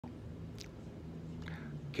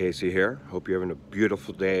Casey here. Hope you're having a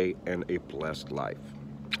beautiful day and a blessed life.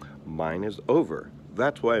 Mine is over.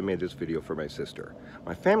 That's why I made this video for my sister.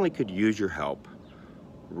 My family could use your help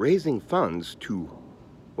raising funds to,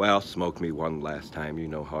 well, smoke me one last time. You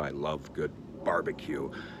know how I love good barbecue.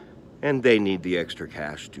 And they need the extra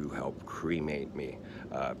cash to help cremate me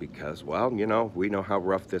because, well, you know, we know how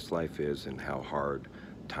rough this life is and how hard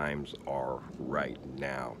times are right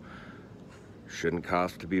now. Shouldn't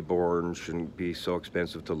cost to be born, shouldn't be so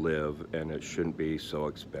expensive to live, and it shouldn't be so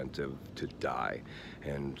expensive to die.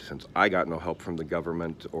 And since I got no help from the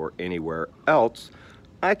government or anywhere else,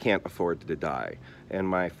 I can't afford to die, and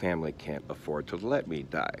my family can't afford to let me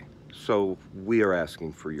die. So we are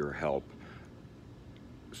asking for your help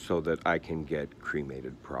so that I can get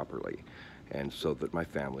cremated properly and so that my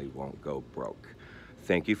family won't go broke.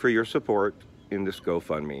 Thank you for your support in this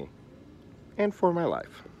GoFundMe and for my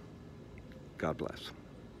life. God bless.